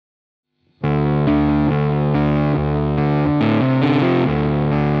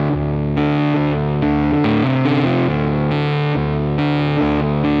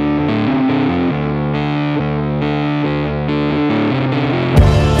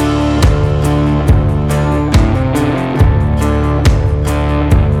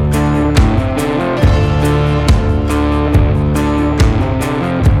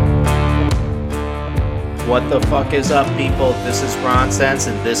the fuck is up, people? This is Ron Sense,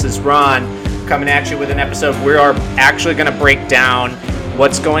 and this is Ron coming at you with an episode. We are actually going to break down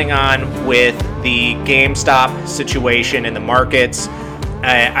what's going on with the GameStop situation in the markets.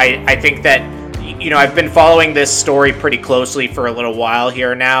 I think that, I've been following this story pretty closely for a little while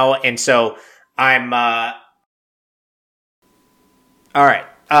here now, and so I'm, all right.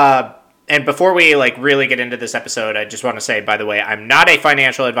 And before we really get into this episode, I just want to say, by the way, I'm not a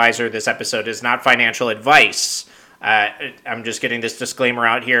financial advisor. This episode is not financial advice. I'm just getting this disclaimer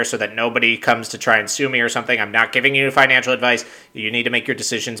out here so that nobody comes to try and sue me or something. I'm not giving you financial advice. You need to make your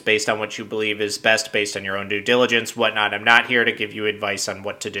decisions based on what you believe is best, based on your own due diligence, whatnot. I'm not here to give you advice on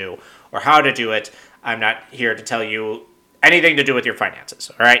what to do or how to do it. I'm not here to tell you anything to do with your finances,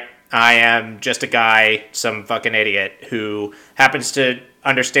 all right? I am just a guy, some fucking idiot, who happens to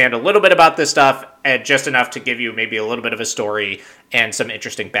understand a little bit about this stuff, and just enough to give you maybe a little bit of a story and some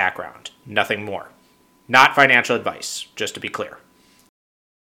interesting background. Nothing more. Not financial advice, just to be clear.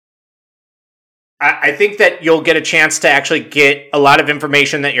 I think that you'll get a chance to actually get a lot of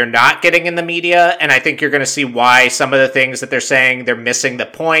information that you're not getting in the media, and I think you're going to see why some of the things that they're saying, they're missing the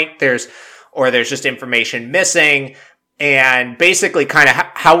point. There's just information missing, and basically kind of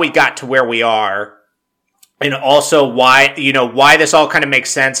how we got to where we are. And also why this all kind of makes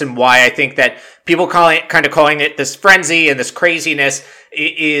sense, and why I think that people calling it this frenzy and this craziness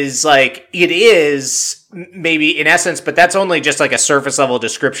is it is maybe in essence, but that's only just like a surface level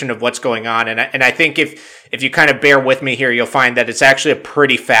description of what's going on. And I think if you kind of bear with me here, you'll find that it's actually a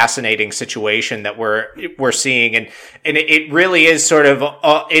pretty fascinating situation that we're seeing. And it really is sort of,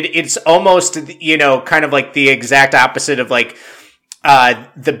 it's almost, kind of like the exact opposite of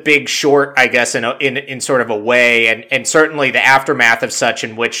The Big Short, I guess, in sort of a way, and certainly the aftermath of such,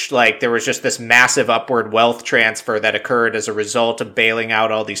 in which there was just this massive upward wealth transfer that occurred as a result of bailing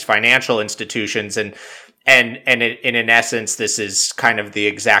out all these financial institutions, and in essence, this is kind of the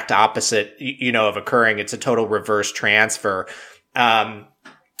exact opposite, of occurring. It's a total reverse transfer. And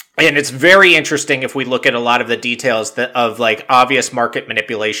it's very interesting if we look at a lot of the details of obvious market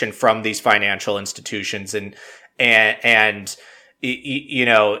manipulation from these financial institutions and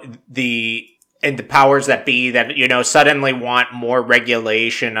the powers that be that, suddenly want more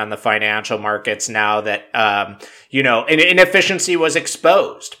regulation on the financial markets now that, inefficiency was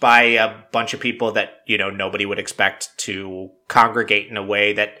exposed by a bunch of people that, nobody would expect to congregate in a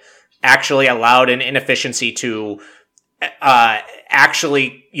way that actually allowed an inefficiency to,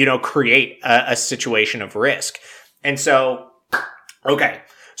 actually, create a situation of risk. And so, okay.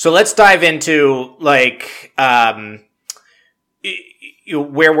 So let's dive into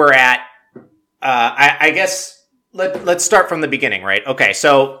where we're at. I guess let's start from the beginning, right? Okay,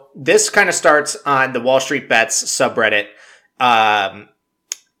 so this kind of starts on the Wall Street Bets subreddit. I'm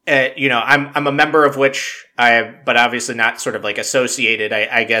a member of which but obviously not sort of associated.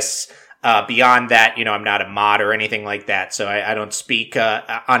 I guess beyond that, I'm not a mod or anything like that, so I don't speak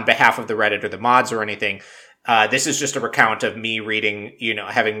on behalf of the Reddit or the mods or anything. This is just a recount of me reading,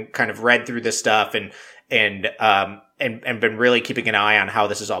 having kind of read through this stuff and been really keeping an eye on how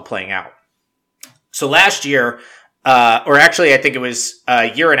this is all playing out. So last year, or actually I think it was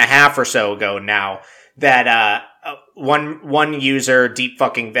a year and a half or so ago now, that one user, Deep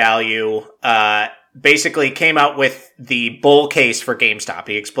Fucking Value, basically came out with the bull case for GameStop.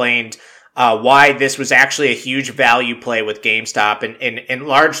 He explained why this was actually a huge value play with GameStop, and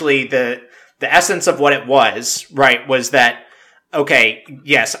largely the essence of what it was, right, was that, okay,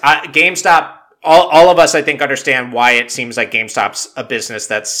 yes, GameStop, all of us, I think, understand why it seems like GameStop's a business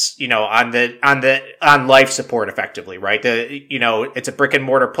that's, on life support effectively, right? It's a brick and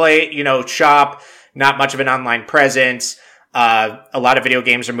mortar shop, not much of an online presence. A lot of video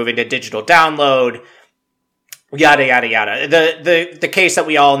games are moving to digital download, yada, yada, yada. The case that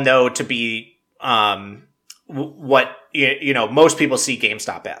we all know to be, what, most people see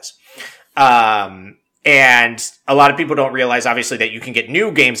GameStop as. And a lot of people don't realize, obviously, that you can get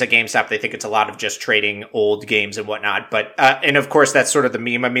new games at GameStop. They think it's a lot of just trading old games and whatnot. But, and of course, that's sort of the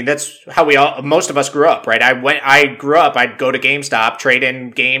meme. I mean, that's how most of us grew up, right? I grew up, I'd go to GameStop, trade in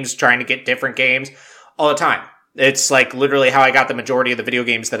games, trying to get different games all the time. It's literally how I got the majority of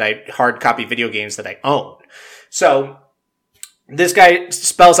the hard copy video games that I own. So this guy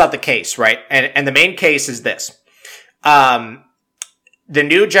spells out the case, right? And the main case is this. The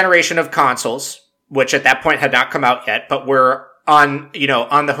new generation of consoles, which at that point had not come out yet, but were on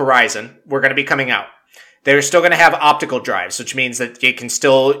the horizon, were going to be coming out. They're still going to have optical drives, which means that you can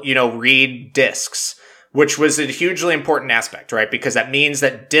still, read discs, which was a hugely important aspect, right? Because that means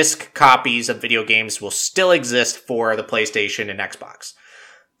that disc copies of video games will still exist for the PlayStation and Xbox.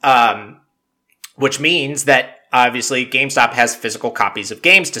 which means that obviously GameStop has physical copies of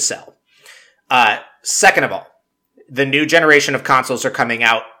games to sell. Second of all, the new generation of consoles are coming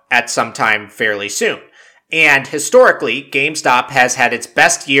out at some time fairly soon. And historically, GameStop has had its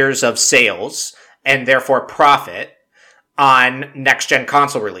best years of sales and therefore profit on next-gen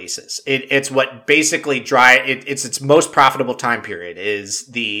console releases. It's what basically it's its most profitable time period is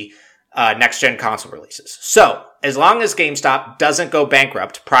the next-gen console releases. So, as long as GameStop doesn't go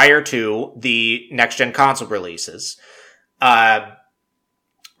bankrupt prior to the next-gen console releases, then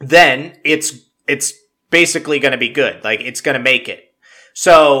it's basically going to be good. Like, it's going to make it.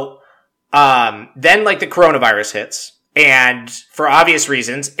 So, then like the coronavirus hits, and for obvious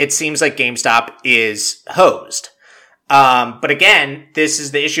reasons, it seems like GameStop is hosed. But again, this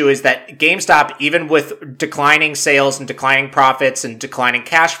is the issue is that GameStop, even with declining sales and declining profits and declining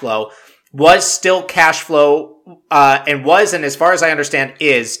cash flow, was still cash flow, and as far as I understand,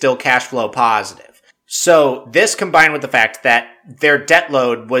 is still cash flow positive. So this combined with the fact that their debt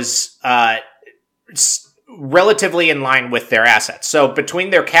load was, relatively in line with their assets. So between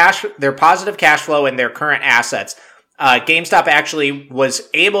their positive cash flow and their current assets, GameStop actually was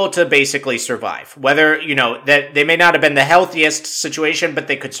able to basically survive. Whether, that they may not have been the healthiest situation, but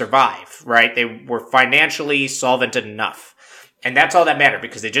they could survive, right? They were financially solvent enough. And that's all that mattered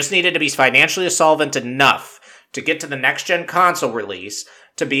because they just needed to be financially solvent enough to get to the next gen console release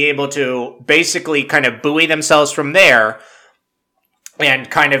to be able to basically kind of buoy themselves from there and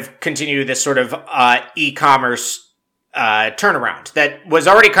kind of continue this sort of e-commerce turnaround that was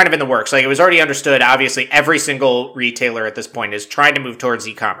already kind of in the works. Like, it was already understood. Obviously, every single retailer at this point is trying to move towards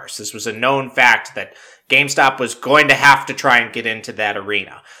e-commerce. This was a known fact that GameStop was going to have to try and get into that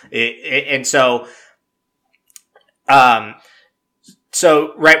arena.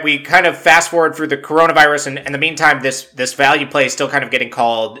 So, right, we kind of fast forward through the coronavirus, and in the meantime, this value play is still kind of getting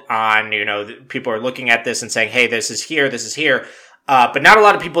called on. People are looking at this and saying, hey, this is here. But not a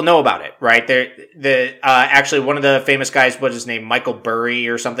lot of people know about it, right? Actually, one of the famous guys, what's his name? Michael Burry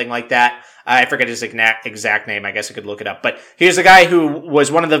or something like that. I forget his exact name. I guess I could look it up. But he was the guy who was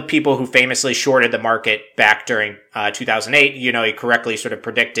one of the people who famously shorted the market back during 2008. He correctly sort of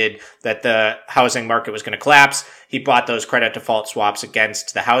predicted that the housing market was going to collapse. He bought those credit default swaps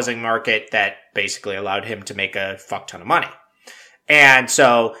against the housing market that basically allowed him to make a fuck ton of money. And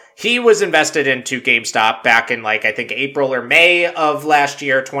so he was invested into GameStop back in I think April or May of last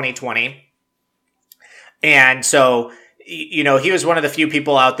year, 2020. And so, he was one of the few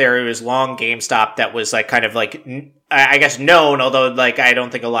people out there who was long GameStop that was I guess known, although I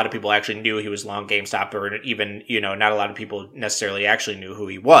don't think a lot of people actually knew he was long GameStop, or even, not a lot of people necessarily actually knew who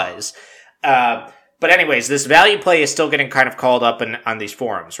he was. But anyways, this value play is still getting kind of called up on these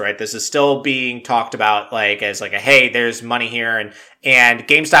forums, right? This is still being talked about as hey, there's money here, and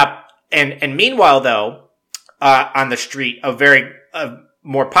GameStop. And meanwhile, though, on the street, a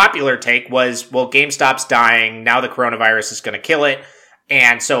more popular take was, well, GameStop's dying. Now the coronavirus is going to kill it.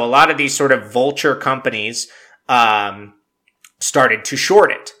 And so a lot of these sort of vulture companies, started to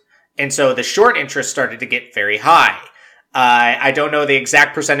short it. And so the short interest started to get very high. I don't know the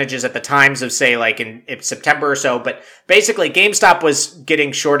exact percentages at the times of, say, in September or so, but basically GameStop was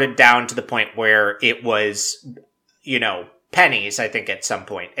getting shorted down to the point where it was, pennies, I think, at some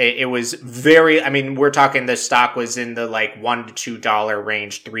point. It was we're talking the stock was in the $1 to $2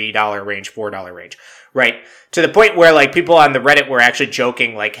 range, $3 range, $4 range, right? To the point where people on the Reddit were actually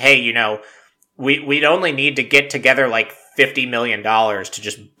joking hey, we'd only need to get together $50 million to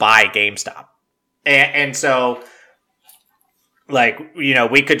just buy GameStop. And so,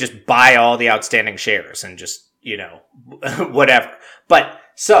 we could just buy all the outstanding shares and just, whatever. But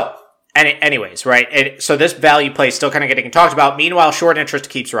so, anyways, right? So this value play is still kind of getting talked about. Meanwhile, short interest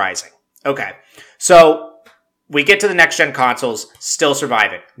keeps rising. Okay. So we get to the next gen consoles, still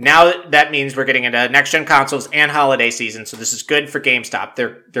surviving. Now that means we're getting into next gen consoles and holiday season. So this is good for GameStop.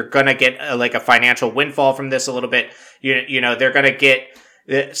 They're going to get a financial windfall from this a little bit. They're going to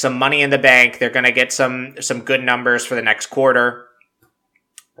get some money in the bank. They're going to get some good numbers for the next quarter.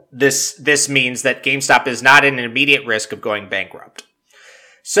 This means that GameStop is not in an immediate risk of going bankrupt.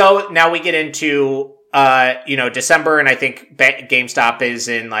 So now we get into, December, and I think GameStop is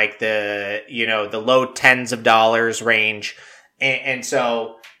in the low tens of dollars range. And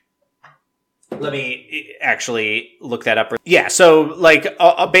so let me actually look that up. Yeah. So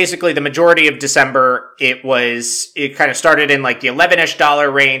basically the majority of December, it kind of started in the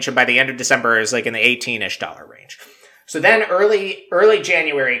 $11-ish range. And by the end of December is in the $18-ish range. So then early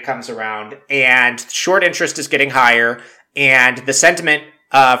January comes around and short interest is getting higher, and the sentiment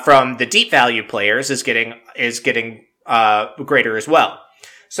from the deep value players is getting greater as well.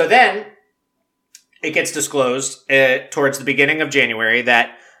 So then it gets disclosed towards the beginning of January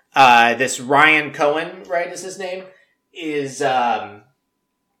that this Ryan Cohen, right, is his name, is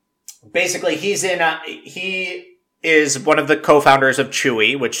basically he is one of the co-founders of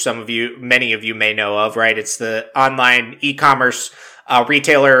Chewy, which many of you may know of, right? It's the online e-commerce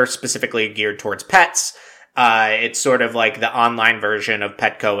retailer specifically geared towards pets. It's sort of like the online version of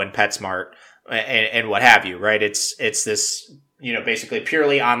Petco and PetSmart and what have you, right? It's this, basically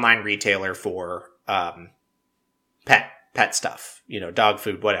purely online retailer for pet stuff, dog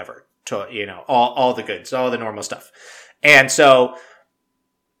food, whatever, all the goods, all the normal stuff. And so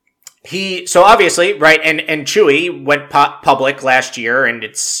obviously, right, and Chewy went public last year, and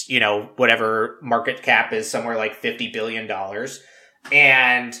it's, whatever market cap is, somewhere like $50 billion.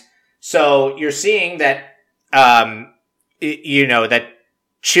 And so you're seeing that, that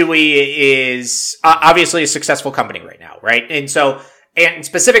Chewy is obviously a successful company right now, right? And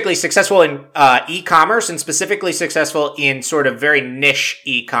specifically successful in e-commerce, and specifically successful in sort of very niche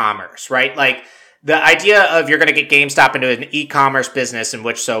e-commerce, right? Like the idea of you're going to get GameStop into an e-commerce business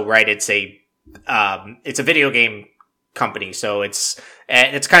it's a video game company. So it's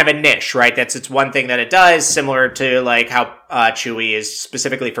kind of a niche, right? It's one thing that it does, similar to like how Chewy is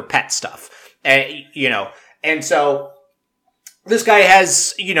specifically for pet stuff. And so this guy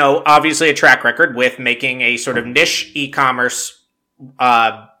has, obviously a track record with making a sort of niche e-commerce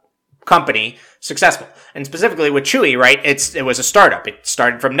company successful. And specifically with Chewy, right, it was a startup. It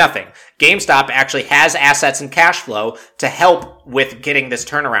started from nothing. GameStop actually has assets and cash flow to help with getting this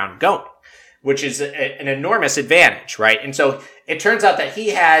turnaround going, which is an enormous advantage, right? And so it turns out that he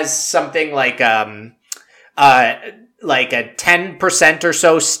has something like a 10% or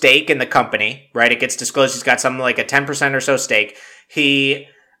so stake in the company, right? It gets disclosed he's got something like a 10% or so stake. He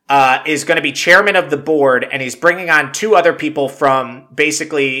is going to be chairman of the board, and he's bringing on two other people from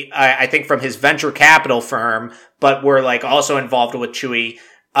basically, I think from his venture capital firm, but were like also involved with Chewy,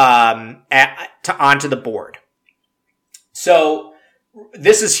 onto the board. So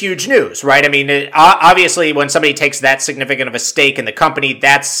this is huge news, right? I mean, obviously when somebody takes that significant of a stake in the company,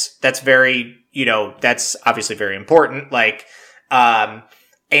 that's very, that's obviously very important. Like,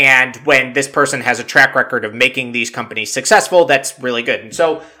 and when this person has a track record of making these companies successful, that's really good. And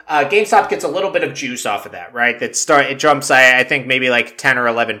so GameStop gets a little bit of juice off of that, right? It jumps, I think, maybe like 10 or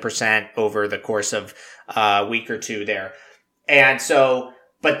 11% over the course of a week or two there. And so,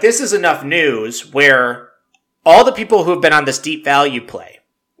 but this is enough news where all the people who have been on this deep value play,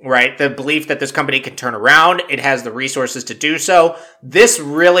 right? The belief that this company can turn around, it has the resources to do so. This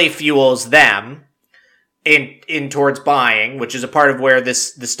really fuels them in towards buying, which is a part of where the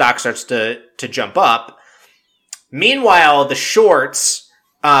stock starts to jump up. Meanwhile, the shorts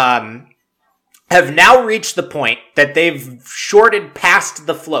have now reached the point that they've shorted past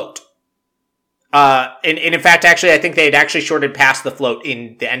the float. And in fact, actually, I think they had actually shorted past the float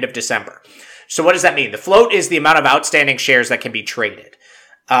in the end of December. So what does that mean? The float is the amount of outstanding shares that can be traded.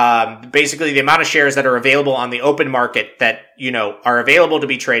 Basically the amount of shares that are available on the open market that, are available to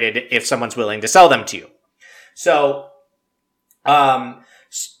be traded if someone's willing to sell them to you. So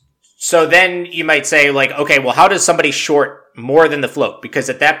then you might say like, okay, well, how does somebody short more than the float? Because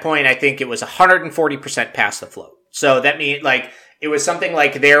at that point, I think it was 140% past the float. So that means like, it was something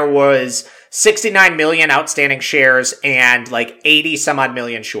like there was 69 million outstanding shares and like 80 some odd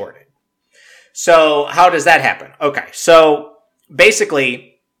million shorted. So how does that happen? Okay. So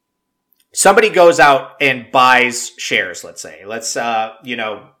basically somebody goes out and buys shares, let's say,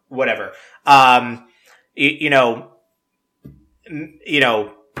 whatever. Guy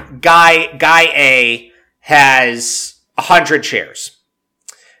A has 100 shares,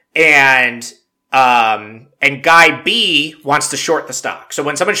 and guy B wants to short the stock. So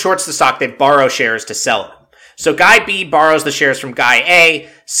when someone shorts the stock, they borrow shares to sell them. So guy B borrows the shares from guy A,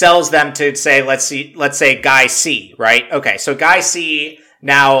 sells them to say, let's say guy C, right? Okay. So guy C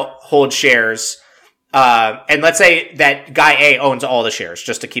now holds shares. And let's say that guy A owns all the shares,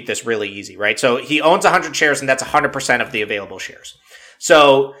 just to keep this really easy, right? So he owns 100 shares, and that's 100% of the available shares.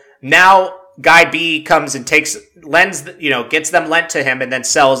 So now guy B comes and gets them lent to him and then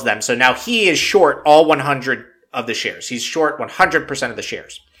sells them. So now he is short all 100 of the shares. He's short 100% of the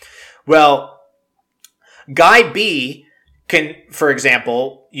shares. Well, guy B can, for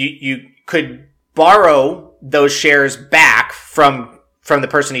example, you could borrow those shares back from the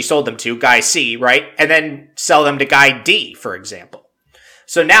person he sold them to, guy C, right? And then sell them to guy D, for example.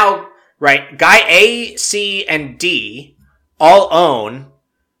 So now, right, guy A, C, and D all own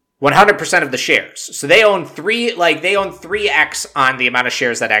 100% of the shares. So they own 3x on the amount of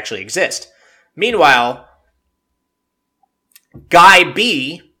shares that actually exist. Meanwhile, guy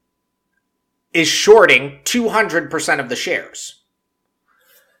B is shorting 200% of the shares.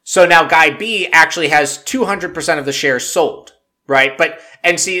 So now guy B actually has 200% of the shares sold, right?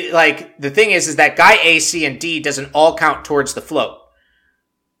 And see, like, the thing is that guy A, C, and D doesn't all count towards the float.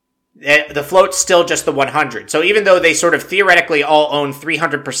 The float's still just the 100. So even though they sort of theoretically all own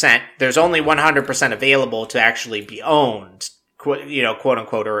 300%, there's only 100% available to actually be owned, quote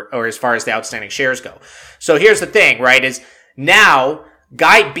unquote, or as far as the outstanding shares go. So here's the thing, right, is now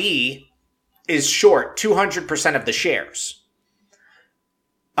guy B is short 200% of the shares.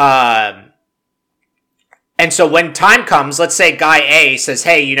 And so when time comes, let's say guy A says,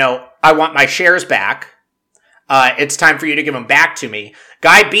 hey, I want my shares back. It's time for you to give them back to me.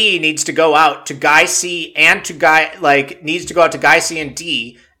 Guy B needs to go out to guy C and to guy C and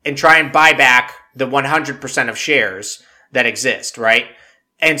D and try and buy back the 100% of shares that exist, right?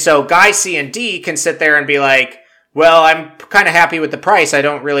 And so guy C and D can sit there and be like, well, I'm kind of happy with the price. I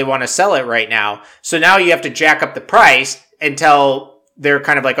don't really want to sell it right now. So now you have to jack up the price until they're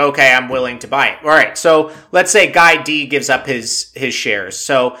kind of like, okay, I'm willing to buy it. All right. So let's say guy D gives up his shares.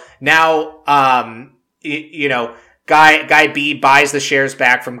 So now, guy B buys the shares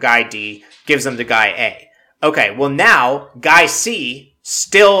back from guy D, gives them to guy A. Okay. Well, now guy C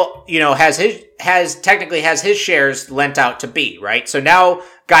still, technically has his shares lent out to B, right? So now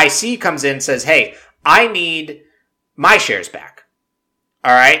guy C comes in and says, hey, I need my shares back.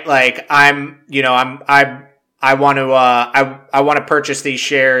 All right. Like I want to purchase these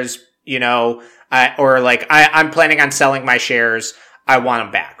shares, I'm planning on selling my shares. I want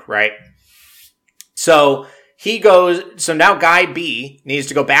them back, right? So now guy B needs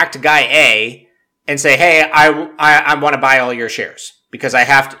to go back to guy A and say, hey, I want to buy all your shares because I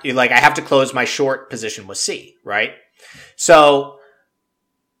have to close my short position with C, right? So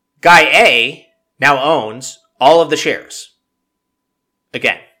guy A now owns all of the shares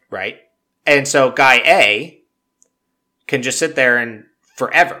again, right? And so guy A can just sit there and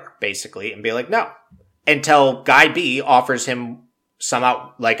forever, basically, and be like, no, until guy B offers him some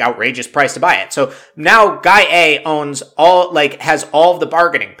outrageous price to buy it. So now guy A has all of the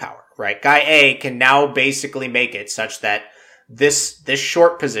bargaining power, right? Guy A can now basically make it such that this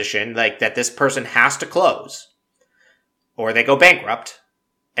short position, that this person has to close or they go bankrupt.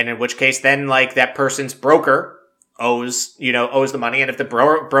 And in which case then that person's broker owes the money. And if the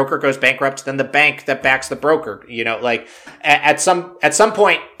broker goes bankrupt, then the bank that backs the broker, at some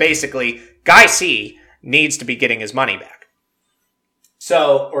point, basically guy C needs to be getting his money back.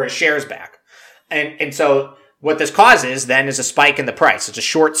 Or his shares back. And so what this causes then is a spike in the price. It's a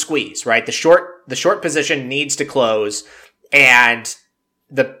short squeeze, right? The short position needs to close, and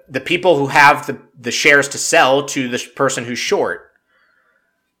the people who have the shares to sell to the person who's short,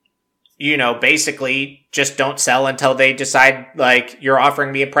 basically just don't sell until they decide, you're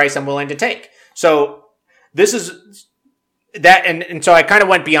offering me a price I'm willing to take. So this is that. And so I kind of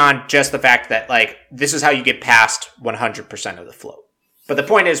went beyond just the fact that, this is how you get past 100% of the float. But the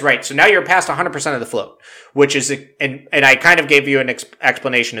point is, right, so now you're past 100% of the float, which is, and I kind of gave you an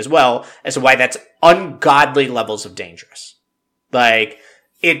explanation as well as to why that's ungodly levels of dangerous.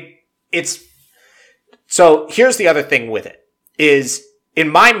 So here's the other thing with it, is, in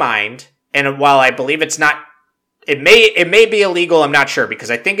my mind, and while I believe it may be illegal, I'm not sure,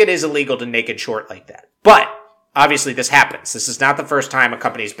 because I think it is illegal to naked short like that. But obviously this happens. This is not the first time a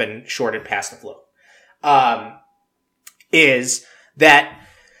company's been shorted past the float. Is that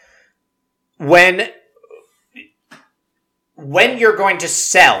when you're going to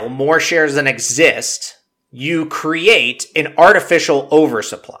sell more shares than exist, you create an artificial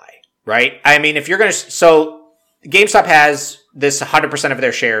oversupply, right? I mean, if you're going to, so GameStop has this 100% of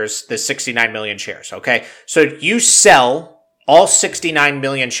their shares, the 69 million shares, okay? So you sell all 69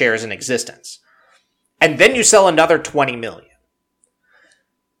 million shares in existence, and then you sell another 20 million.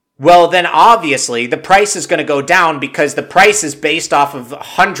 Well, then obviously the price is going to go down because the price is based off of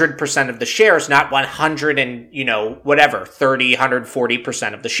 100% of the shares, not 100 and, 30,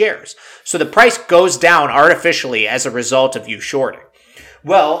 140% of the shares. So the price goes down artificially as a result of you shorting.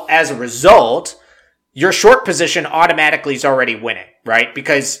 Well, as a result, your short position automatically is already winning, right?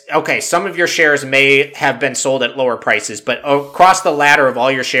 Because, okay, some of your shares may have been sold at lower prices, but across the ladder of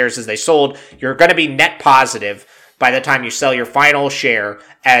all your shares as they sold, you're going to be net positive by the time you sell your final share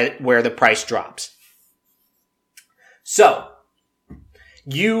at where the price drops. So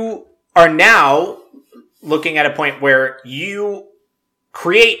you are now looking at a point where you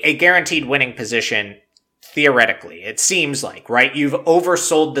create a guaranteed winning position, theoretically. It seems like, right? You've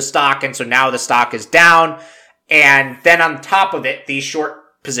oversold the stock, and so now the stock is down. And then on top of it, these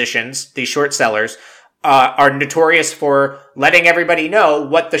short positions, these short sellers, are notorious for letting everybody know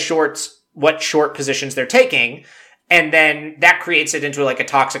what the shorts what short positions they're taking. And then that creates it into like a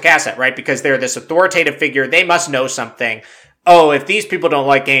toxic asset, right? Because they're this authoritative figure. They must know something. Oh, if these people don't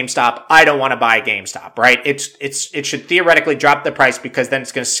like GameStop, I don't want to buy GameStop, right? It should theoretically drop the price because then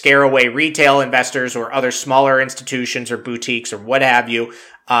it's going to scare away retail investors or other smaller institutions or boutiques or what have you,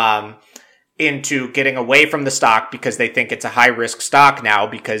 into getting away from the stock because they think it's a high risk stock now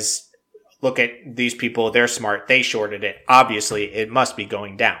because look at these people. They're smart. They shorted it. Obviously, it must be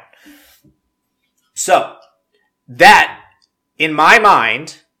going down. So that, in my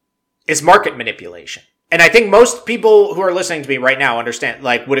mind, is market manipulation. And I think most people who are listening to me right now understand,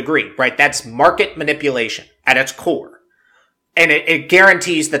 like, would agree, right? That's market manipulation at its core. And it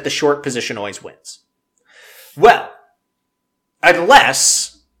guarantees that the short position always wins. Well,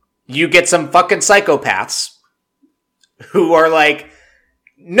 unless you get some fucking psychopaths who are like,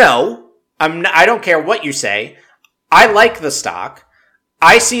 no, I don't care what you say. I like the stock.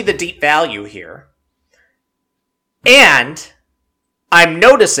 I see the deep value here. And I'm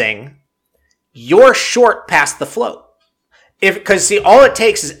noticing you're short past the float. Because see, all it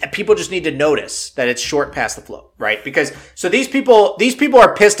takes is people just need to notice that it's short past the float, right? Because, so these people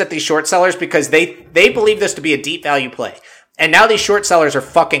are pissed at these short sellers because they believe this to be a deep value play. And now these short sellers are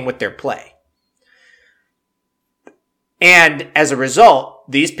fucking with their play. And as a result,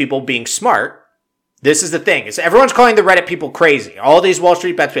 these people being smart, this is the thing. Is everyone's calling the Reddit people crazy. All these Wall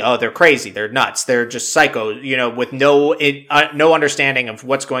Street bets, oh, they're crazy. They're nuts. They're just psycho, with no understanding of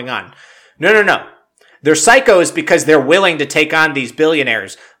what's going on. No. They're psychos because they're willing to take on these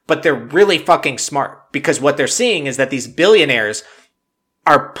billionaires, but they're really fucking smart because what they're seeing is that these billionaires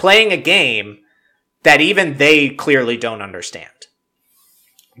are playing a game that even they clearly don't understand.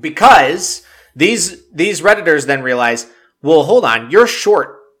 Because these Redditors then realize, well, hold on, you're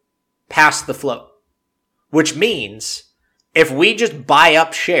short past the float. Which means if we just buy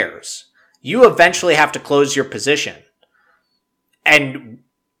up shares, you eventually have to close your position. And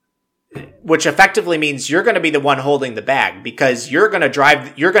which effectively means you're going to be the one holding the bag because you're going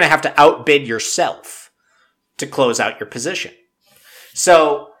to have to outbid yourself to close out your position.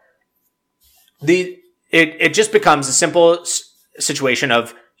 So it just becomes a simple situation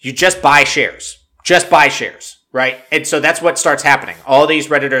of you just buy shares, right? And so that's what starts happening. All these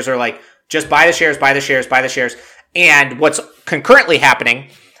Redditors are like, just buy the shares, buy the shares, buy the shares. And what's concurrently happening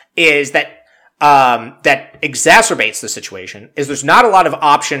is that that exacerbates the situation is there's not a lot of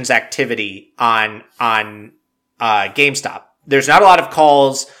options activity on GameStop. There's not a lot of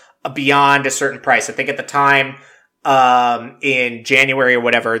calls beyond a certain price. I think at the time, in January or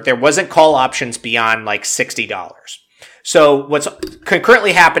whatever, there wasn't call options beyond like $60. So what's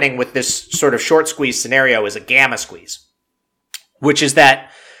concurrently happening with this sort of short squeeze scenario is a gamma squeeze, which is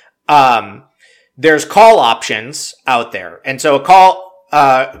that there's call options out there. And so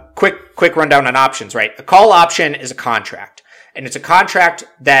quick rundown on options, right? A call option is a contract, and it's a contract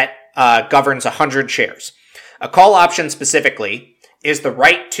that governs 100 shares. A call option specifically is the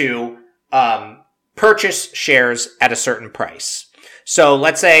right to purchase shares at a certain price. So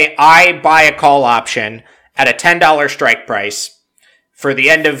let's say I buy a call option at a $10 strike price for the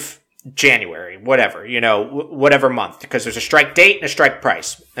end of January, whatever, whatever month, because there's a strike date and a strike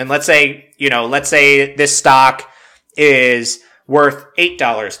price. And let's say this stock is worth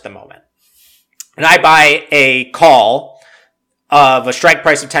 $8 at the moment. And I buy a call of a strike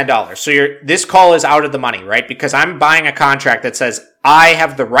price of $10. So this call is out of the money, right? Because I'm buying a contract that says I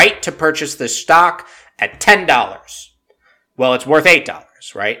have the right to purchase this stock at $10. Well, it's worth $8,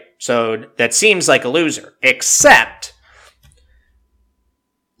 right? So that seems like a loser, except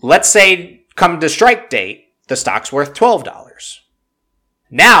let's say come to strike date, the stock's worth $12.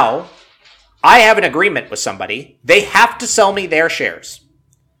 Now, I have an agreement with somebody. They have to sell me their shares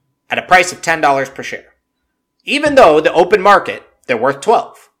at a price of $10 per share. Even though the open market, they're worth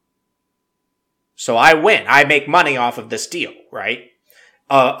 $12. So I win. I make money off of this deal, right?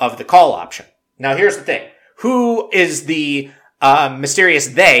 Of the call option. Now here's the thing. Who is the mysterious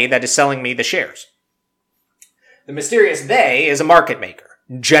they that is selling me the shares? The mysterious they is a market maker,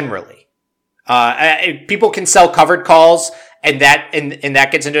 generally. People can sell covered calls, and that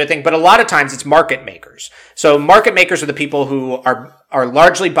gets into a thing, but a lot of times it's market makers. So market makers are the people who are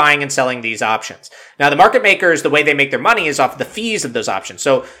largely buying and selling these options. Now the market makers, the way they make their money is off the fees of those options.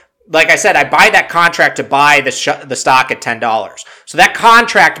 So like I said, I buy that contract to buy the stock at $10. So that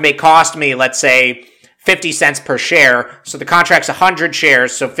contract may cost me, let's say, 50 cents per share. So the contract's 100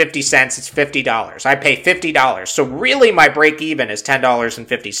 shares, so 50 cents, it's $50. I pay $50. So really my break even is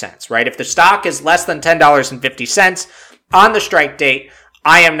 $10.50, right? If the stock is less than $10.50 on the strike date,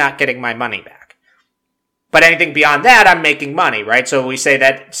 I am not getting my money back. But anything beyond that, I'm making money, right? So we say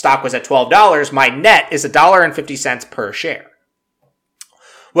that stock was at $12. My net is $1.50 per share.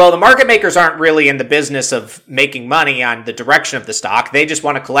 Well, the market makers aren't really in the business of making money on the direction of the stock. They just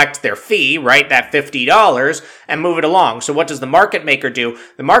want to collect their fee, right? That $50 and move it along. So what does the market maker do?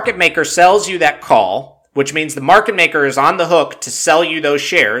 The market maker sells you that call, which means the market maker is on the hook to sell you those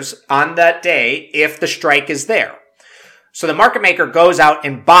shares on that day if the strike is there. So the market maker goes out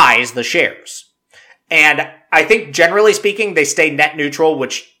and buys the shares. And I think generally speaking, they stay net neutral,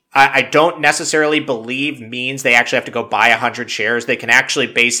 which I don't necessarily believe means they actually have to go buy 100 shares. They can actually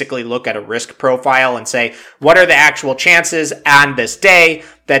basically look at a risk profile and say, what are the actual chances on this day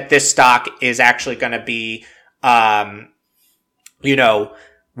that this stock is actually going to be, worth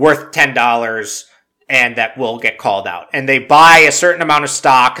 $10 and that will get called out. And they buy a certain amount of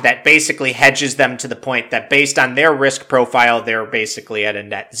stock that basically hedges them to the point that based on their risk profile, they're basically at a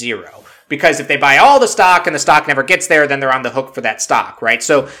net zero. Because if they buy all the stock and the stock never gets there, then they're on the hook for that stock, right?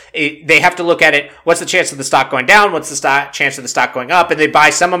 So they have to look at it. What's the chance of the stock going down? What's the chance of the stock going up? And they buy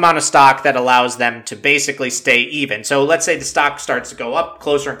some amount of stock that allows them to basically stay even. So let's say the stock starts to go up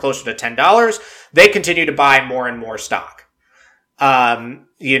closer and closer to $10. They continue to buy more and more stock. And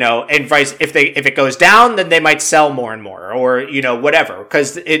if it goes down, then they might sell more and more or, whatever.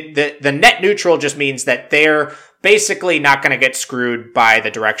 Because the net neutral just means that they're basically not going to get screwed by the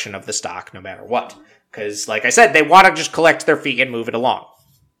direction of the stock no matter what. Because, like I said, they want to just collect their fee and move it along.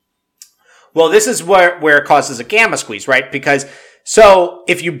 Well, this is where it causes a gamma squeeze, right? Because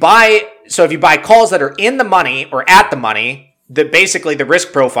if you buy calls that are in the money or at the money, basically the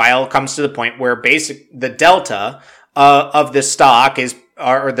risk profile comes to the point where the delta of this stock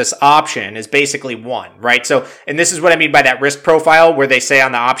or this option is basically 1, right? So, and this is what I mean by that risk profile where they say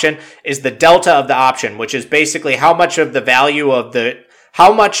on the option is the delta of the option, which is basically how much of the value of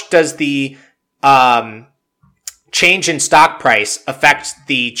how much does the, change in stock price affect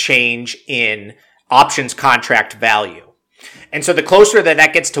the change in options contract value. And so the closer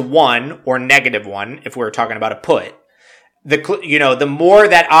that gets to 1 or -1, if we're talking about a put, the more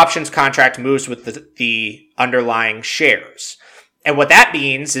that options contract moves with the underlying shares. And what that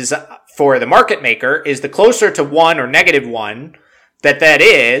means is for the market maker is the closer to 1 or -1 that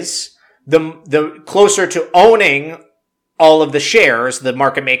is, the closer to owning all of the shares the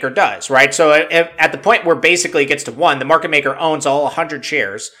market maker does, right? So at the point where basically it gets to 1, the market maker owns all 100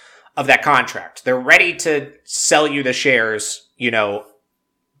 shares of that contract. They're ready to sell you the shares,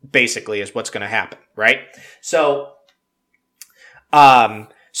 basically is what's going to happen, right? So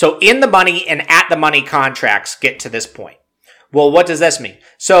in the money and at the money contracts get to this point. Well, what does this mean?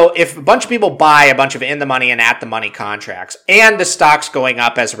 So if a bunch of people buy a bunch of in the money and at the money contracts and the stock's going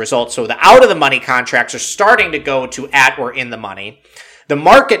up as a result, so the out of the money contracts are starting to go to at or in the money, the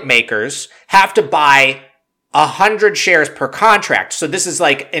market makers have to buy 100 shares per contract. So this is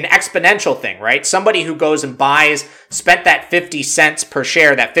like an exponential thing, right? Somebody who goes and spent that 50 cents per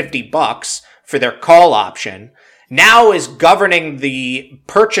share, that $50 for their call option, now is governing the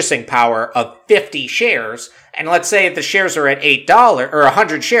purchasing power of 50 shares. And let's say if the shares are at $8 or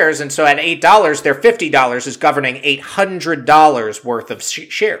 100 shares. And so at $8, their $50 is governing $800 worth of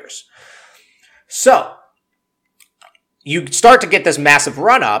shares. So you start to get this massive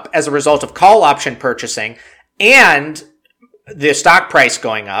run up as a result of call option purchasing and the stock price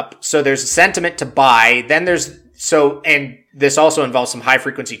going up. So there's a sentiment to buy. Then and this also involves some high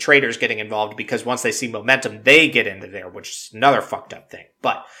frequency traders getting involved because once they see momentum, they get into there, which is another fucked up thing.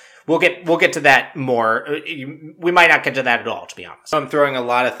 But we'll get to that more. We might not get to that at all, to be honest. I'm throwing a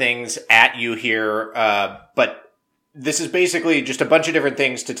lot of things at you here, but this is basically just a bunch of different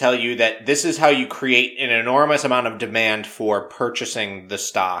things to tell you that this is how you create an enormous amount of demand for purchasing the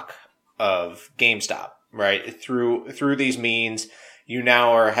stock of GameStop, right? Through these means, you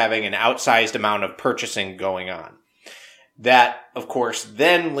now are having an outsized amount of purchasing going on. That, of course,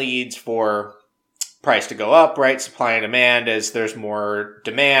 then leads for price to go up, right? Supply and demand. As there's more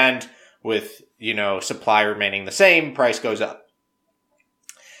demand with, supply remaining the same, price goes up.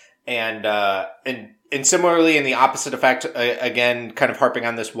 And similarly in the opposite effect, again, kind of harping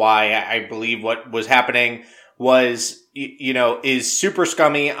on this why, I believe what was happening was, is super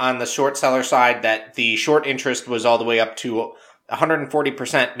scummy on the short seller side that the short interest was all the way up to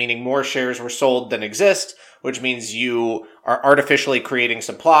 140%, meaning more shares were sold than exist, which means you are artificially creating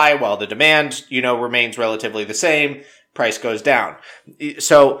supply while the demand, remains relatively the same. Price goes down.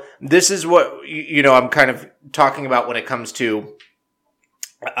 So this is what, I'm kind of talking about when it comes to,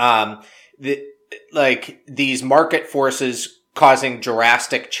 these market forces causing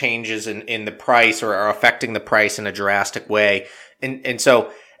drastic changes in the price or are affecting the price in a drastic way. And so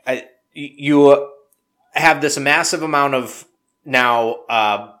have this massive amount of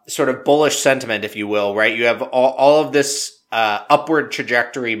now sort of bullish sentiment, if you will, right? You have all of this upward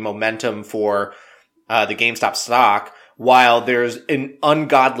trajectory momentum for the GameStop stock, while there's an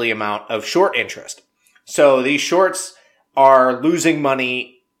ungodly amount of short interest. So these shorts are losing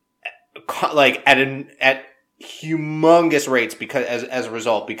money like at humongous rates because as a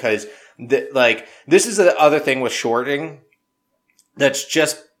result, because this is the other thing with shorting that's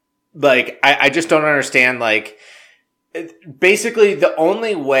just like I just don't understand. Like, basically the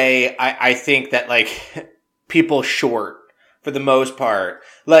only way I think that like people short for the most part,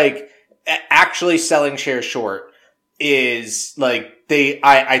 like actually selling shares short, is like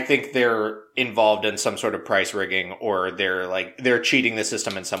I think they're involved in some sort of price rigging, or they're cheating the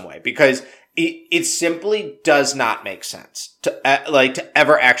system in some way, because it simply does not make sense to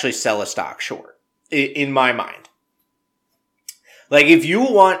ever actually sell a stock short in my mind. Like, if you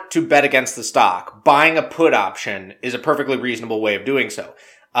want to bet against the stock, buying a put option is a perfectly reasonable way of doing so.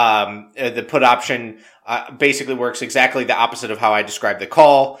 The put option basically works exactly the opposite of how I described the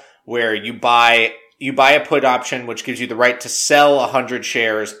call, where you buy a put option, which gives you the right to sell 100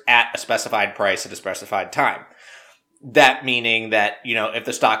 shares at a specified price at a specified time. That meaning that, if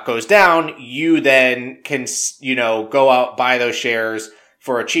the stock goes down, you then can, go out, buy those shares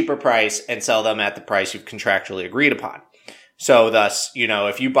for a cheaper price and sell them at the price you've contractually agreed upon. So thus,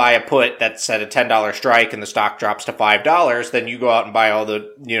 if you buy a put that's at a $10 strike and the stock drops to $5, then you go out and buy all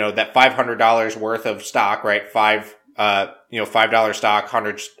the, that $500 worth of stock, right? $5 stock,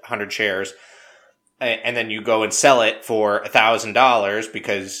 100 shares. And then you go and sell it for $1,000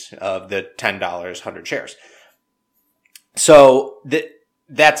 because of the $10, 100 shares. So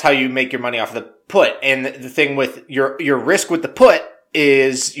that's how you make your money off of the put. And the thing with your risk with the put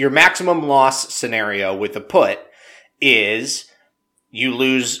is your maximum loss scenario with the put is you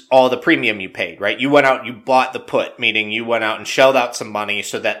lose all the premium you paid, right? You went out, you bought the put, meaning you went out and shelled out some money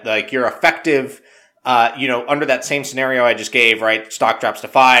so that like your effective, under that same scenario I just gave, right? Stock drops to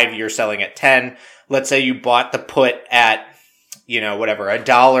 5, you're selling at 10. Let's say you bought the put at,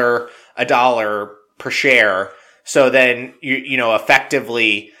 $1 per share. So then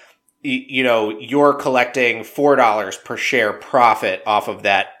effectively, you're collecting $4 per share profit off of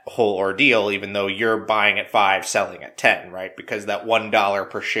that whole ordeal, even though you're buying at 5, selling at 10, right? Because that $1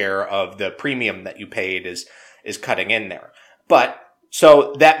 per share of the premium that you paid is cutting in there. But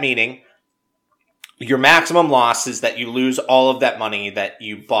so that meaning your maximum loss is that you lose all of that money that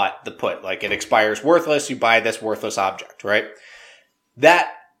you bought the put. Like, it expires worthless. You buy this worthless object, right?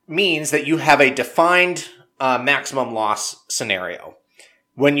 That means that you have a defined maximum loss scenario.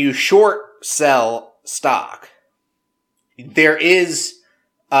 When you short sell stock, there is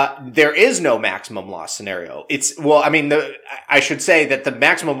no maximum loss scenario. I should say that the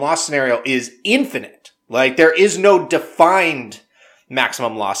maximum loss scenario is infinite. Like, there is no defined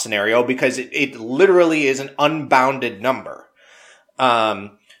maximum loss scenario because it literally is an unbounded number.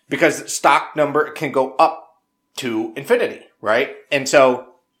 Because stock number can go up to infinity, right? And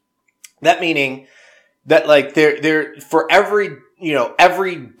so that meaning that like there for every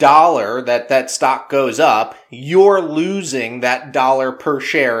dollar that stock goes up, you're losing that dollar per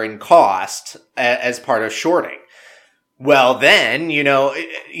share in cost as part of shorting. Well, then,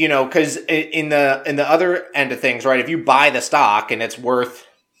 cause in the other end of things, right? If you buy the stock and it's worth,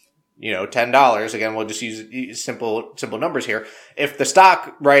 $10, again, we'll just use simple numbers here. If the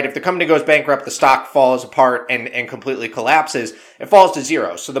stock, right, if the company goes bankrupt, the stock falls apart and completely collapses, it falls to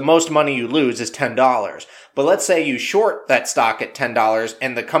zero. So the most money you lose is $10. But let's say you short that stock at $10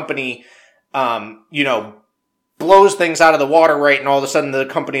 and the company, blows things out of the water, right? And all of a sudden the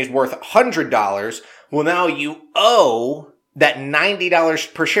company is worth $100. Well, now you owe that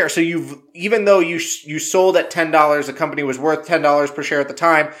 $90 per share. So even though you sold at $10, the company was worth $10 per share at the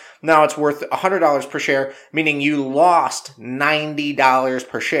time. Now it's worth $100 per share, meaning you lost $90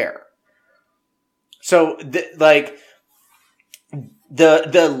 per share. So the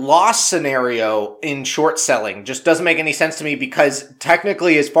loss scenario in short selling just doesn't make any sense to me, because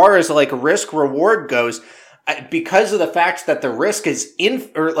technically, as far as like risk reward goes, because of the fact that the risk is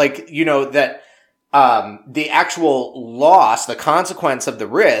the actual loss, the consequence of the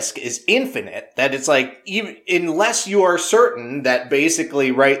risk is infinite, that it's like, even unless you are certain that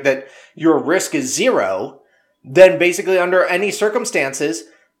basically, right, that your risk is zero, then basically under any circumstances,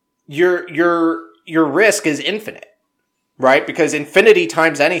 your risk is infinite, right? Because infinity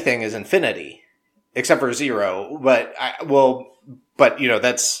times anything is infinity, except for zero.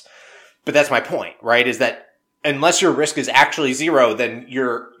 That's my point, right? Is that unless your risk is actually zero, then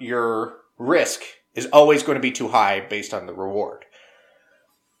your risk is always going to be too high based on the reward.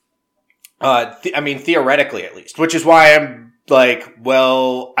 Theoretically at least, which is why I'm like,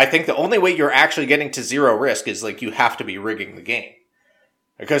 well, I think the only way you're actually getting to zero risk is like you have to be rigging the game.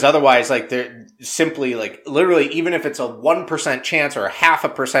 Because otherwise, like, they're simply, like, literally, even if it's a 1% chance or a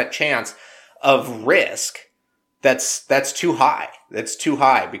 0.5% chance of risk, that's too high. That's too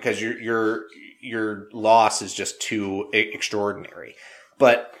high because your loss is just too extraordinary.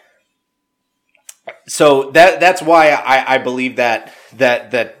 But so that's why I believe that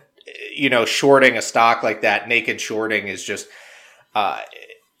shorting a stock like that, naked shorting, is just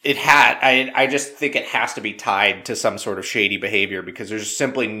I just think it has to be tied to some sort of shady behavior, because there's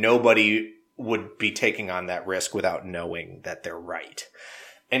simply nobody would be taking on that risk without knowing that they're right.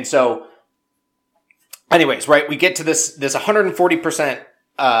 And so, anyways, right, we get to this 140%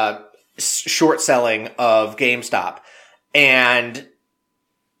 short selling of GameStop, and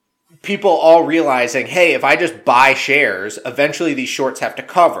people all realizing, hey, if I just buy shares, eventually these shorts have to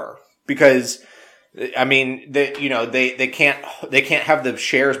cover, because I mean, they can't have the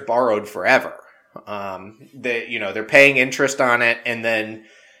shares borrowed forever. They're paying interest on it, and then,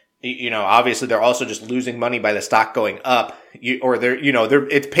 obviously they're also just losing money by the stock going up,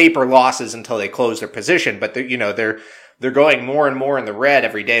 it's paper losses until they close their position, but they're going more and more in the red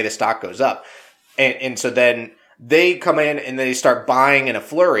every day the stock goes up. And so then they come in and they start buying in a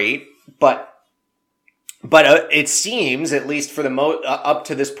flurry, but it seems, at least for the up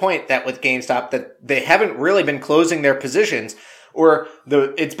to this point, that with GameStop, that they haven't really been closing their positions, or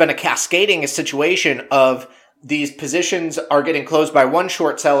it's been a cascading situation of these positions are getting closed by one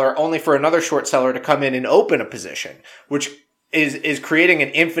short seller only for another short seller to come in and open a position, which is creating an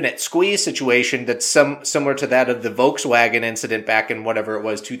infinite squeeze situation that's similar to that of the Volkswagen incident back in whatever it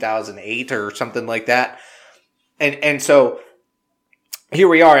was, 2008 or something like that. And so here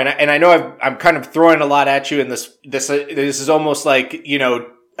we are, and I know I'm kind of throwing a lot at you, and this is almost like,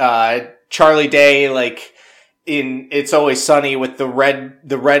 Charlie Day, like in It's Always Sunny, with the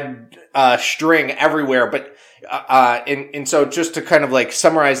red string everywhere. But and so just to kind of like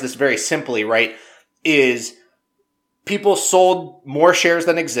summarize this very simply, right, is people sold more shares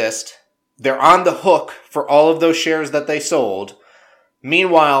than exist. They're on the hook for all of those shares that they sold.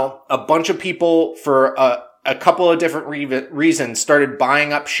 Meanwhile, a bunch of people, for a couple of different reasons, started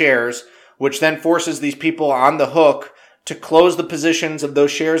buying up shares, which then forces these people on the hook to close the positions of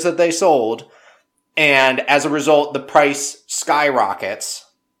those shares that they sold. And as a result, the price skyrockets,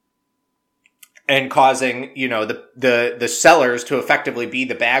 and causing, the sellers to effectively be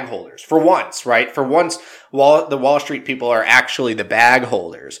the bag holders for once, right? For once, the Wall Street people are actually the bag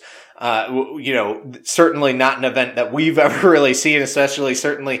holders. Certainly not an event that we've ever really seen, especially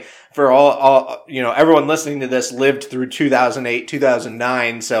certainly for all everyone listening to this lived through 2008,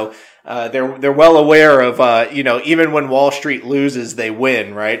 2009. So, they're well aware of, even when Wall Street loses, they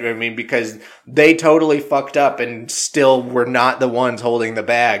win, right? I mean, because they totally fucked up and still were not the ones holding the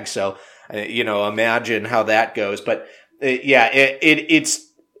bag. So, imagine how that goes. But it's,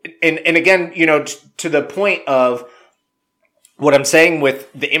 and again, to the point of what I'm saying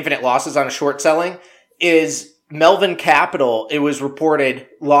with the infinite losses on a short selling, is Melvin Capital, it was reported,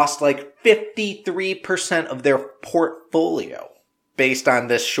 lost like 53% of their portfolio based on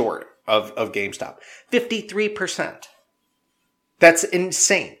this short of GameStop. 53%. That's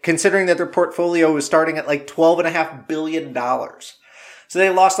insane, considering that their portfolio was starting at like $12.5 billion. So they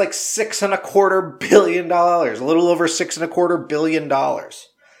lost like $6.25 billion, a little over $6.25 billion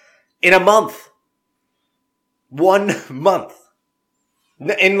in a month. 1 month.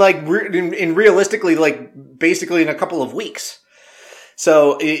 And realistically, like basically in a couple of weeks.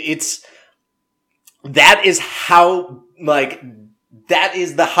 So that is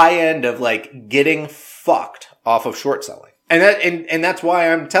the high end of like getting fucked off of short selling. And that's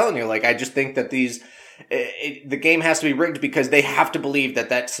why I'm telling you, like, I just think that the game has to be rigged, because they have to believe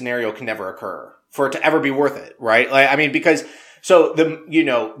that scenario can never occur for it to ever be worth it, right? Like, I mean, because so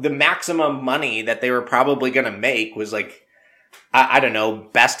the maximum money that they were probably going to make was like, I don't know,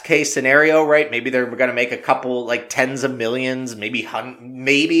 best case scenario, right? Maybe they're going to make a couple, like tens of millions, maybe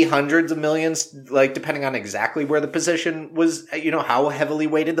hundreds of millions, like depending on exactly where the position was, how heavily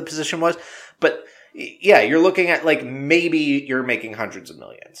weighted the position was. But yeah, you're looking at like, maybe you're making hundreds of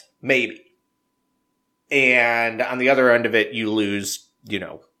millions, maybe. And on the other end of it, you lose,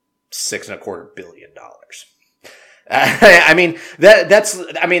 $6.25 billion. That's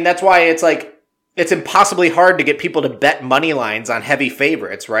why it's like, it's impossibly hard to get people to bet money lines on heavy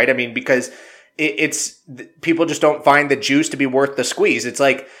favorites, right? I mean, because it's people just don't find the juice to be worth the squeeze. It's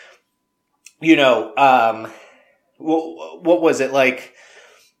like, what was it like?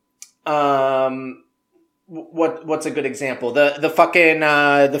 what's a good example? The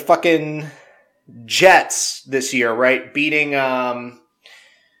fucking Jets this year, right? Beating,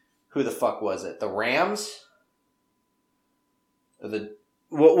 who the fuck was it? The Rams?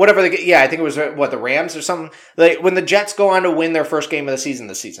 Whatever I think it was, the Rams or something? Like, when the Jets go on to win their first game of the season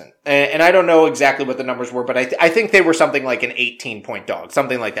this season. And I don't know exactly what the numbers were, but I think they were something like an 18-point dog,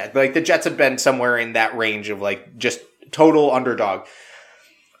 something like that. Like, the Jets have been somewhere in that range of, like, just total underdog.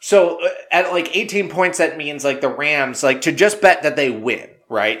 So, at, like, 18 points, that means, like, the Rams, like, to just bet that they win,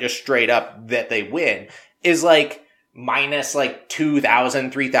 right? Just straight up that they win is, like, minus, like,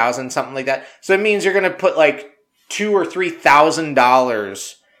 2,000, 3,000, something like that. So, it means you're going to put, like, $2,000 or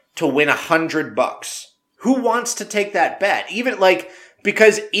 $3,000 to win $100. Who wants to take that bet? Even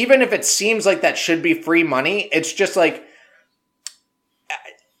because even if it seems like that should be free money, it's just like,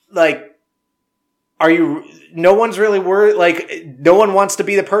 are you? No one's really worried. Like, no one wants to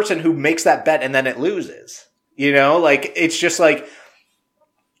be the person who makes that bet and then it loses. You know, like, it's just like,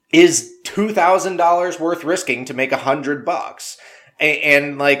 is $2,000 worth risking to make $100?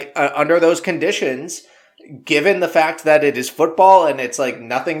 And like, under those conditions, given the fact that it is football and it's like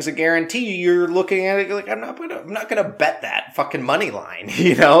nothing's a guarantee, you're looking at it, you're like, I'm not gonna bet that fucking money line.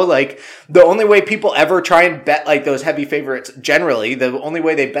 You know, like, the only way people ever try and bet like those heavy favorites, generally, the only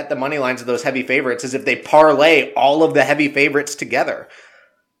way they bet the money lines of those heavy favorites is if they parlay all of the heavy favorites together.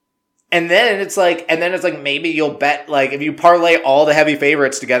 And then it's like maybe you'll bet, like, if you parlay all the heavy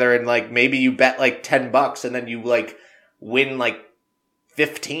favorites together and like maybe you bet like $10 and then you like win like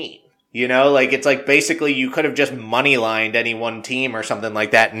 15. You know, like, it's like basically you could have just money lined any one team or something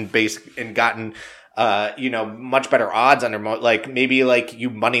like that and gotten, much better odds under, like, maybe like you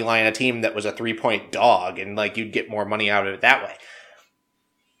money line a team that was a 3-point dog and like you'd get more money out of it that way.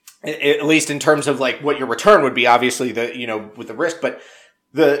 At least in terms of like what your return would be, obviously with the risk, but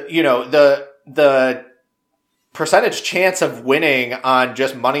the percentage chance of winning on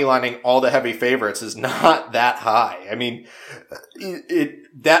just money lining all the heavy favorites is not that high. I mean,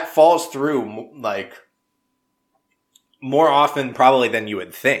 that falls through like more often probably than you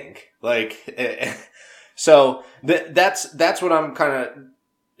would think. Like, so that's what I'm kind of,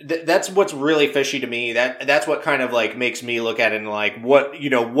 that's what's really fishy to me. That's what kind of like makes me look at it and like, what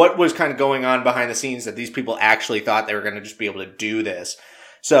was kind of going on behind the scenes that these people actually thought they were going to just be able to do this.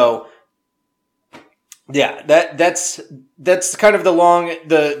 So, yeah, that's kind of the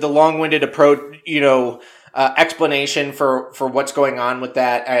long-winded approach, explanation for what's going on with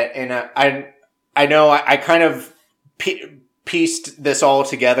that. I know I kind of pieced this all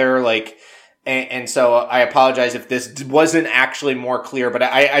together, like, and so I apologize if this wasn't actually more clear, but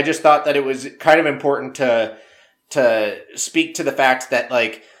I just thought that it was kind of important to speak to the fact that,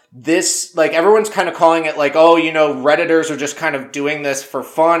 like, this, like, everyone's kind of calling it like, oh, Redditors are just kind of doing this for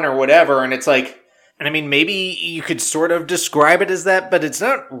fun or whatever, and it's like, and I mean, maybe you could sort of describe it as that, but it's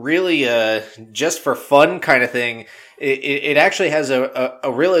not really a just for fun kind of thing. It actually has a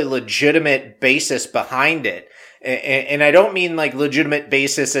really legitimate basis behind it. And I don't mean like legitimate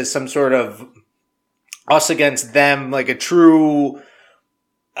basis as some sort of us against them, like a true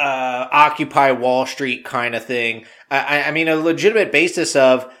Occupy Wall Street kind of thing. I mean a legitimate basis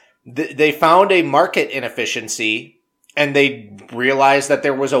of they found a market inefficiency and they realized that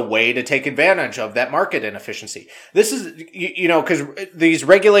there was a way to take advantage of that market inefficiency. This is, because these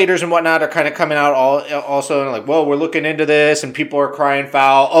regulators and whatnot are kind of coming out also and like, well, we're looking into this and people are crying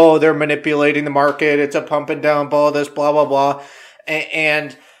foul. Oh, they're manipulating the market. It's a pump and dump, all this, blah, blah, blah.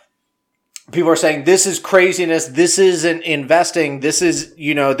 And people are saying this is craziness. This isn't investing. This is,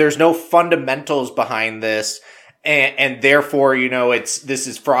 there's no fundamentals behind this. And therefore, this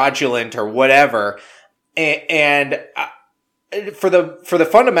is fraudulent or whatever. And for the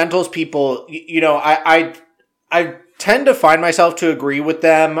fundamentals people, I tend to find myself to agree with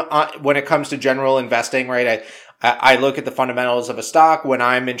them when it comes to general investing, right? I look at the fundamentals of a stock when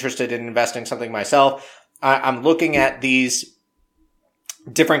I'm interested in investing something myself. I'm looking at these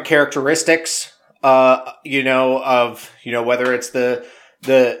different characteristics, of whether it's the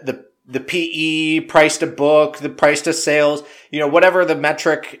PE, price to book, the price to sales, whatever the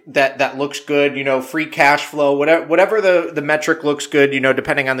metric that looks good, free cash flow, whatever the metric looks good,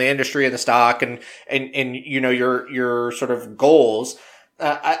 depending on the industry and the stock and your sort of goals.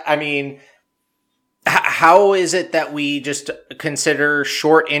 I mean, how is it that we just consider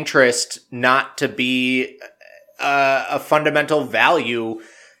short interest not to be a fundamental value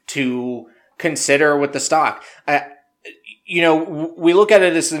to consider with the stock? We look at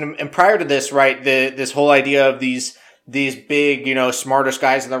it as, and prior to this, right, this whole idea of these big, smartest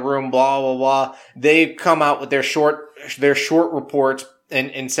guys in the room, blah, blah, blah, they come out with their short reports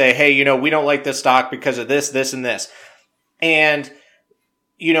and say, hey, we don't like this stock because of this, this, and this. And,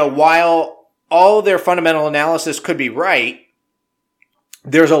 while all their fundamental analysis could be right,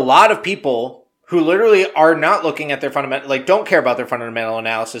 there's a lot of people who literally are not looking at their fundamental, don't care about their fundamental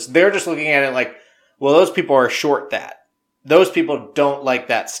analysis. They're just looking at it like, well, those people are short that. Those people don't like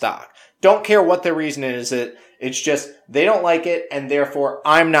that stock. Don't care what their reason is. It's just they don't like it, and therefore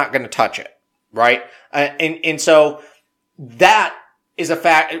I'm not going to touch it, right? And so that is a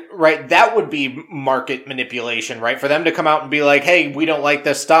fact, right? That would be market manipulation, right? For them to come out and be like, hey, we don't like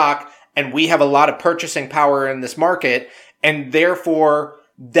this stock, and we have a lot of purchasing power in this market, and therefore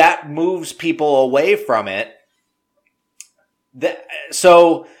that moves people away from it.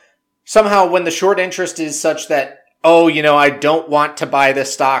 So somehow when the short interest is such that, I don't want to buy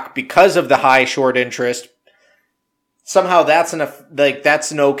this stock because of the high short interest, somehow that's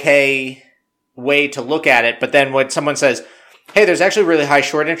an okay way to look at it. But then when someone says, hey, there's actually really high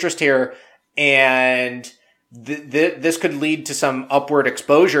short interest here, and this could lead to some upward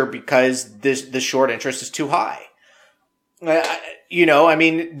exposure because the short interest is too high.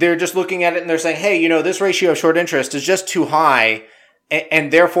 They're just looking at it and they're saying, hey, this ratio of short interest is just too high,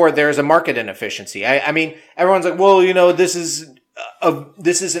 and therefore there's a market inefficiency. Everyone's like, well, this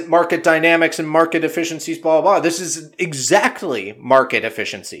isn't market dynamics and market efficiencies, blah, blah, blah. This is exactly market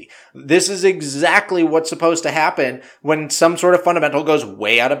efficiency. This is exactly what's supposed to happen when some sort of fundamental goes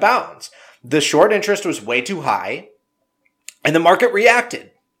way out of bounds. The short interest was way too high, and the market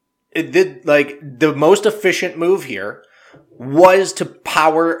reacted. It did, the most efficient move here was to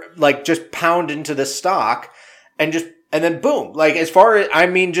just pound into the stock and then boom.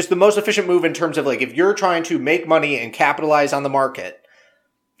 Just the most efficient move in terms of if you're trying to make money and capitalize on the market,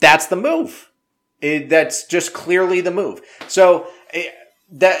 that's the move. That's just clearly the move. So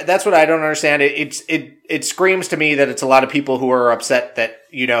that's what I don't understand. It screams to me that it's a lot of people who are upset that,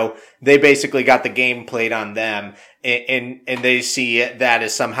 they basically got the game played on them, and they see that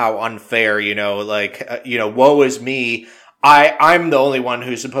as somehow unfair, woe is me. I'm the only one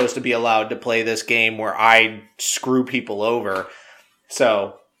who's supposed to be allowed to play this game where I screw people over.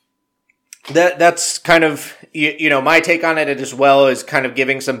 So that's kind of, my take on it, as well as kind of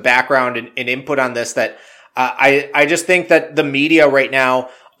giving some background and input on this, that I just think that the media right now,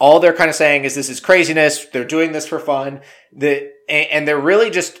 all they're kind of saying is this is craziness. They're doing this for fun. And they're really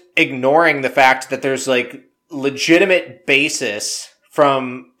just ignoring the fact that there's legitimate basis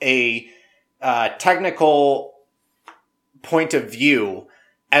from a technical point of view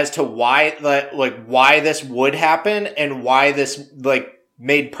as to why this would happen and why this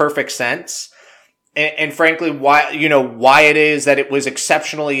made perfect sense, and frankly why it is that it was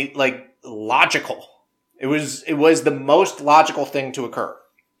exceptionally logical. It was the most logical thing to occur.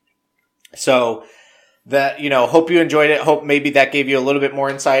 So that, hope you enjoyed it. Hope maybe that gave you a little bit more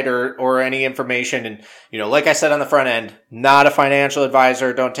insight or any information. And, like I said on the front end, not a financial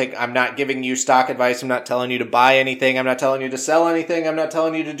advisor. I'm not giving you stock advice. I'm not telling you to buy anything. I'm not telling you to sell anything. I'm not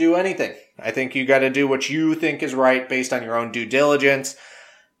telling you to do anything. I think you got to do what you think is right based on your own due diligence.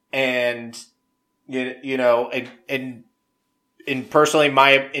 And, and personally,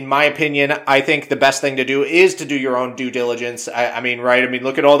 in my opinion, I think the best thing to do is to do your own due diligence.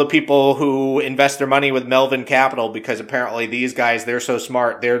 Look at all the people who invest their money with Melvin Capital, because apparently these guys, they're so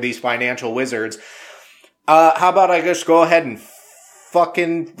smart. They're these financial wizards. How about I just go ahead and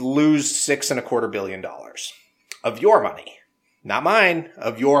fucking lose $6.25 billion of your money, not mine,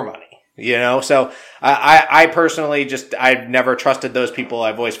 of your money. So I personally I've never trusted those people.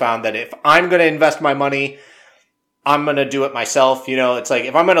 I've always found that if I'm going to invest my money, I'm going to do it myself. It's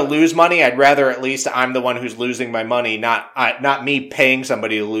if I'm going to lose money, I'd rather at least I'm the one who's losing my money, not me paying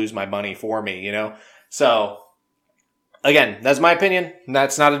somebody to lose my money for me, So again, that's my opinion.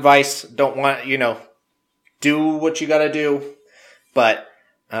 That's not advice. Don't want, do what you got to do. But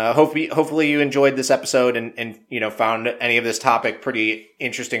hopefully you enjoyed this episode and found any of this topic pretty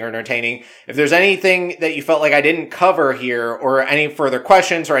interesting or entertaining. If there's anything that you felt like I didn't cover here, or any further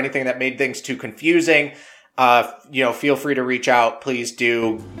questions or anything that made things too confusing, feel free to reach out. Please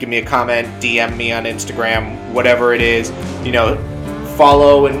do give me a comment, DM me on Instagram, whatever it is,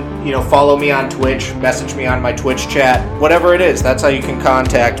 follow me on Twitch, message me on my Twitch chat, whatever it is. That's how you can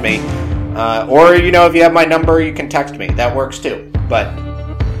contact me. Or, if you have my number, you can text me. That works too. But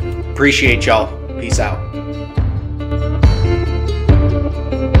appreciate y'all. Peace out.